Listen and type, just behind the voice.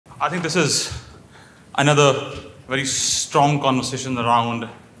I think this is another very strong conversation around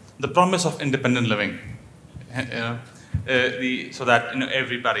the promise of independent living, so that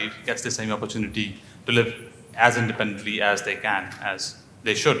everybody gets the same opportunity to live as independently as they can, as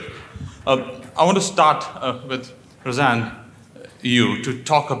they should. I want to start with Rosanne, you, to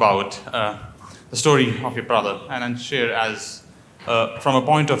talk about the story of your brother and share as from a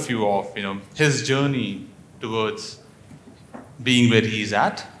point of view of his journey towards being where he is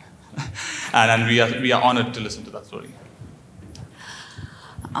at, and we are honored to listen to that story.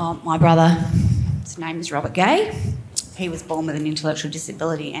 My brother, his name is Robert Gay. He was born with an intellectual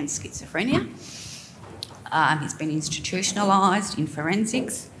disability and schizophrenia. He's been institutionalised in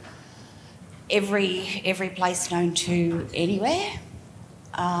forensics, every place known to anywhere,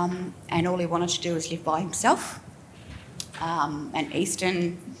 and all he wanted to do was live by himself. And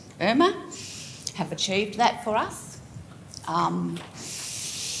Eastern Irma have achieved that for us.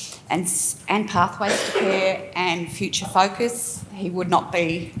 And Pathways to Care and Future Focus, he would not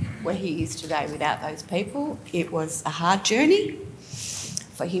be where he is today without those people. It was a hard journey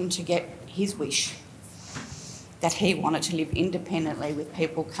for him to get his wish, that he wanted to live independently with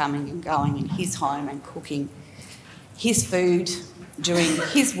people coming and going in his home and cooking his food, doing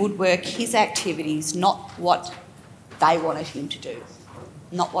his woodwork, his activities, not what they wanted him to do,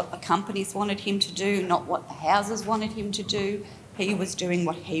 not what the companies wanted him to do, not what the houses wanted him to do. He was doing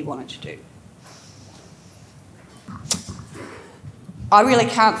what he wanted to do. I really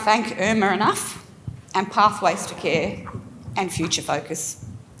can't thank Irma enough, and Pathways to Care and Future Focus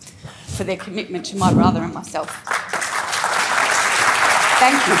for their commitment to my brother and myself.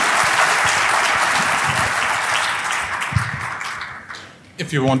 Thank you.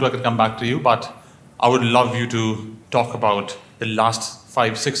 If you want to, I can come back to you, but I would love you to talk about the last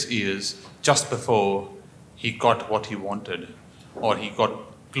 5-6 years just before he got what he wanted, or he got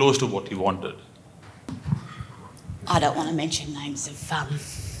close to what he wanted. I don't want to mention names of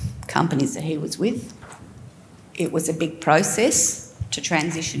companies that he was with. It was a big process to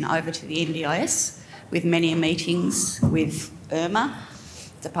transition over to the NDIS, with many meetings with Irma,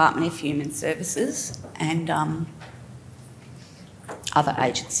 Department of Human Services, and other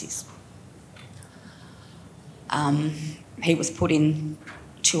agencies. He was put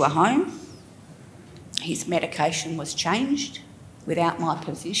into a home. His medication was changed without my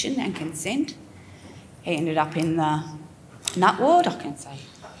permission and consent. He ended up in the nut ward, I can say,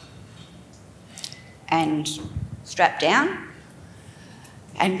 and strapped down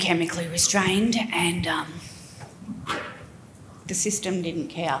and chemically restrained, and the system didn't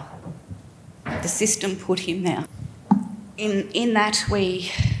care. The system put him there. In that,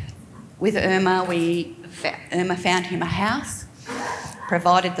 with Irma, Irma found him a house,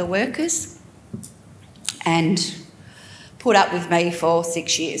 provided the workers, and put up with me for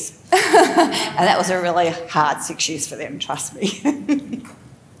 6 years. And that was a really hard 6 years for them, trust me.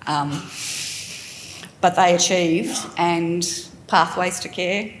 But they achieved, and Pathways to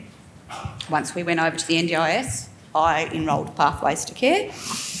Care, once we went over to the NDIS, I enrolled Pathways to Care,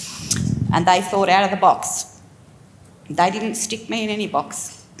 and they thought out of the box. They didn't stick me in any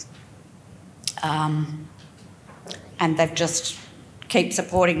box. And they've just keep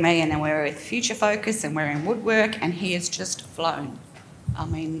supporting me, and then we're with Future Focus and we're in woodwork, and he has just flown. I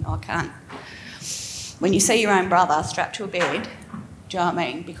mean, I can't. When you see your own brother strapped to a bed, do you know what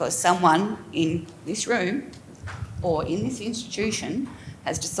I mean? Because someone in this room or in this institution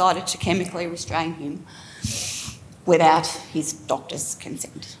has decided to chemically restrain him without his doctor's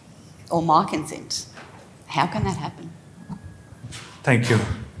consent or my consent. How can that happen? Thank you.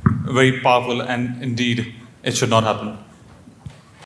 Very powerful, and indeed, it should not happen.